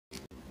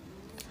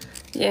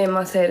Yeah,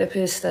 my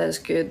therapist is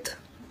good.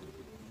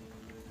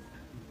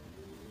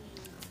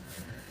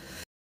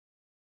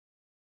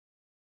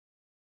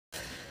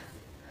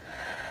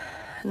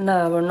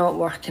 Nah, we're not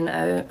working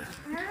out.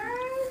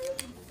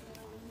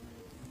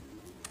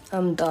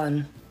 I'm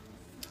done.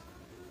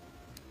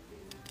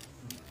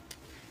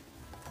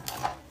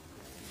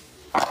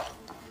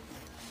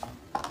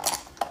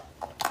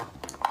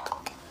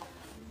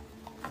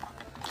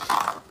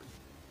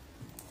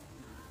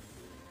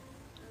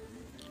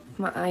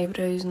 My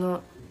eyebrow's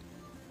not.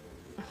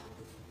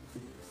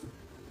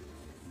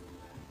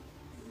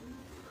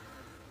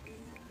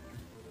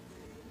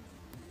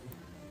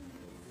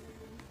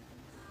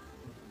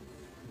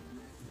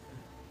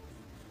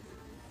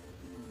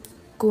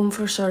 Going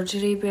for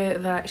surgery, be out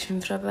of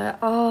action for a bit.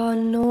 Oh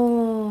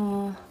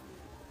no.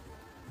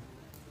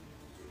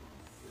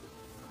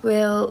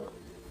 Well,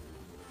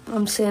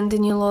 I'm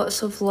sending you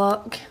lots of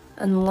luck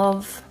and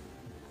love.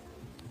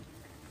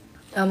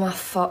 I'm a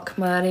fuck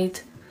married.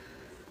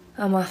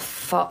 I'm a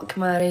fuck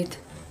married.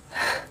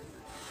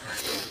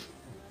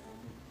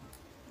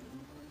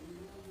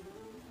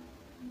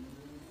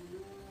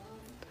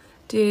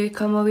 Do you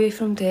come away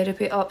from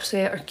therapy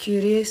upset or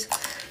curious?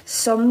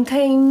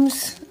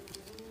 Sometimes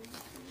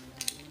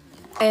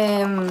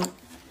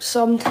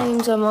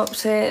sometimes I'm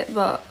upset,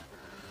 but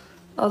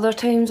other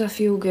times I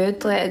feel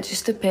good. Like, it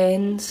just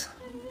depends.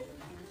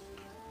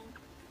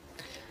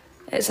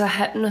 It's a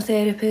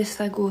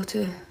hypnotherapist I go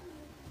to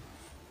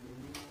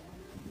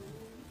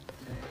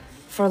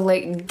for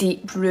like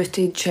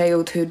deep-rooted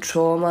childhood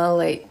trauma,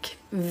 like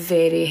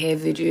very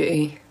heavy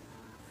duty.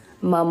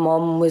 My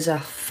mum was a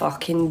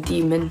fucking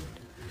demon.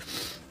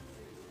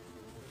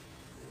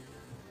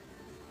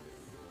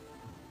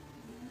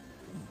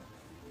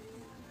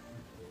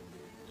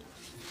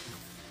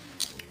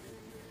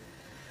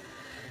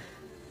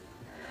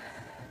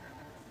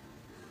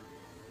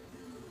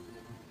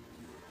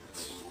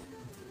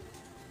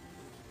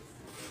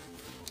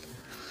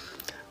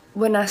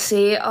 When I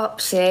say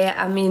upset,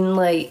 I mean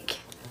like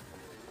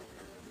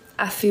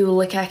I feel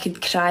like I could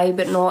cry,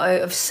 but not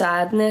out of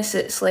sadness.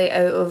 It's like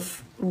out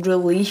of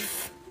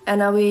relief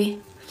in a way.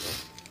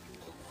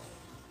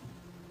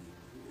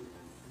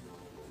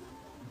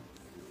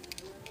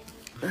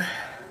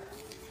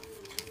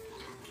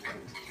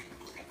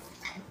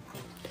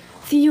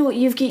 Theo,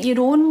 you've got your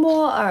own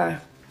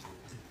water.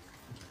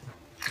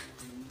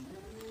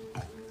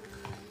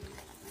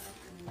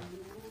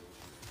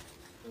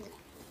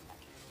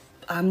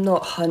 I'm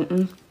not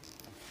hunting.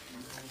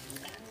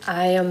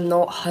 I am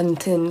not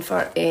hunting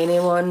for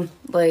anyone.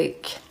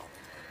 Like,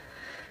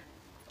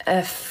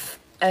 if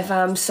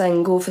I'm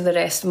single for the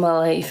rest of my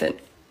life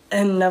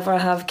and never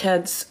have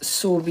kids,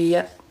 so be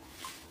it.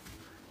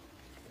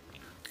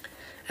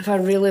 If I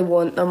really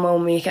want them, I'll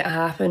make it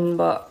happen,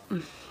 but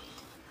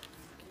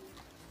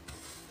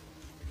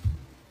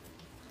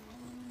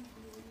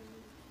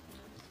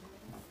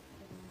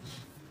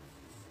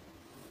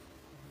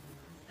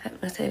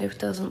hypnotherapy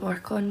doesn't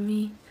work on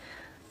me.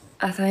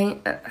 I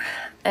think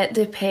it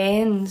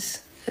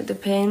depends. It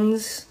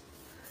depends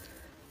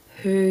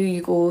who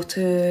you go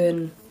to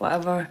and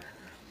whatever.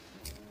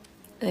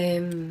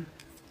 This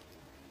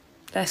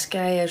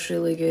guy is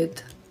really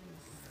good.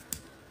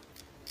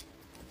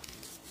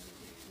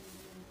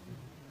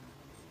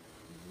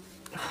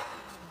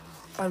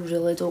 I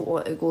really don't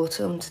want to go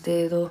to him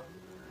today though.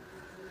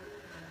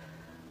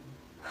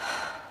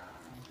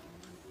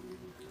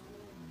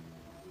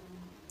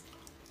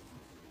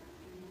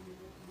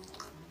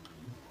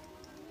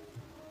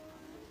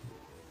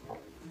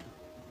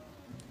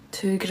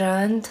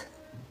 £2,000?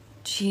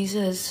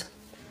 Jesus.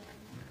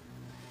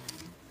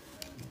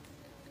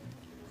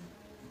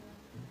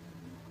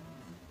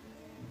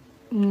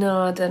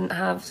 No, I didn't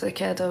have the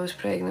kid I was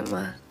pregnant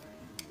with.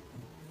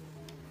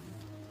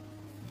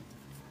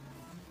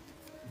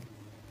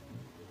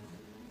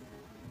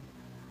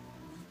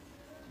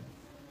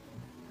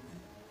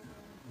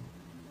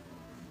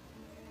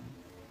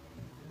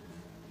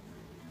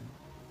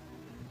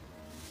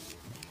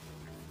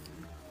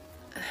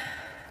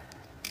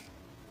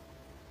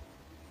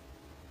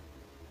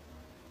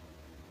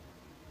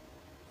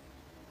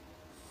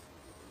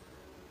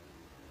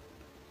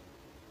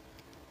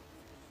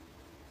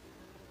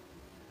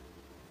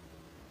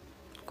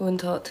 Go and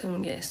talk to him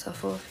and get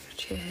stuff off your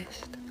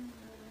chest.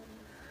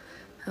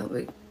 That'll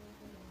be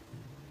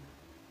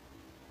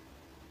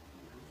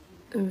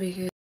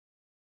good.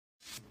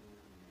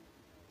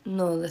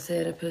 No, the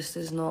therapist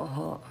is not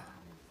hot.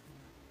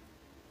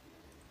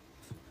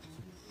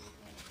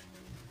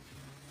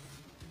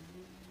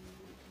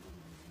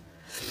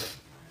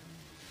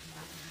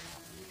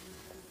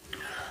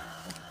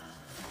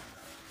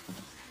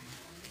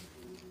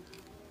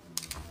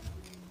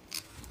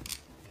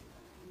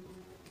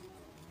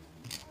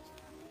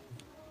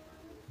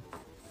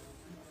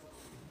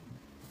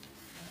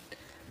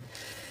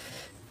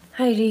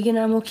 Hi Regan,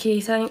 I'm okay,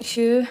 thanks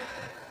you.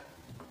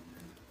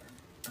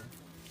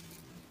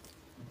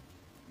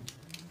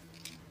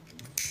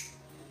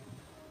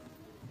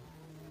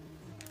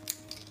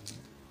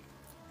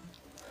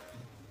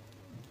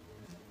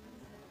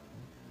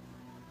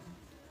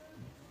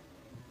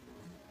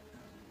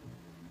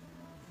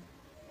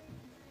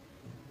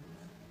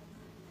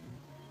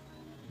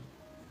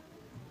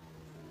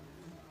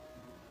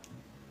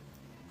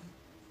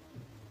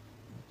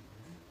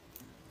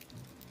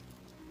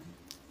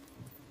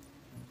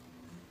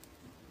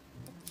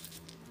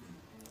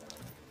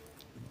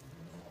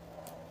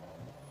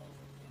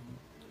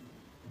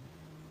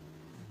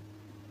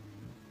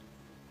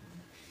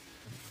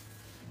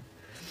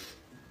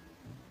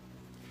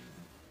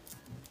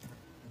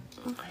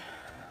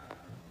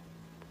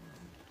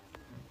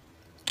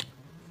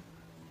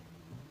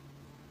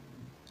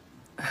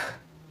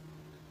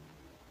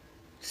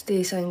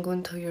 Stay single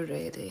until you're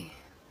ready.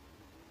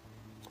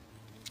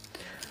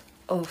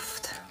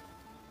 Oft.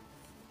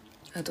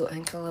 I don't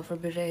think I'll ever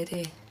be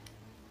ready.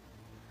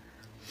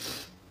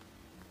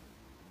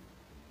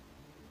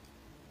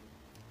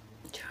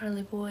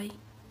 Charlie boy.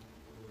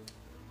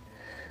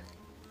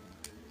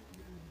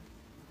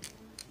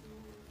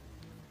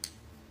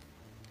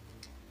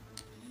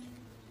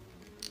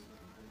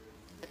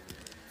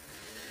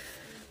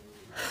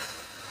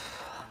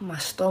 My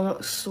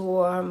stomach's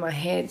sore, my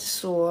head's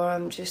sore, I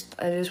just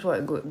want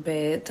to go to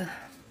bed.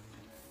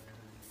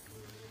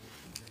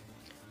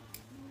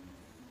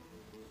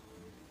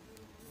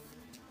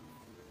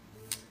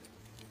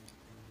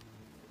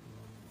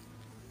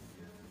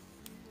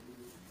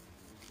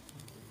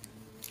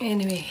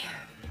 Anyway,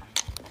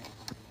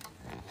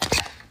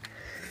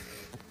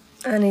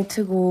 I need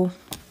to go.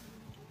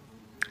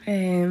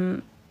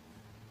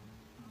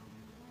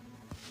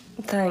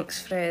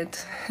 Thanks, Fred.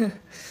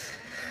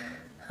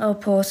 I'll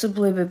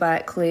possibly be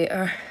back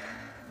later.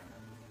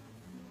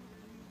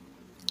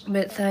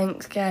 But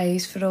thanks,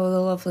 guys, for all the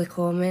lovely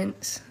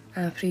comments.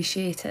 I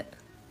appreciate it.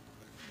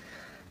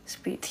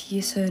 Speak to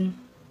you soon.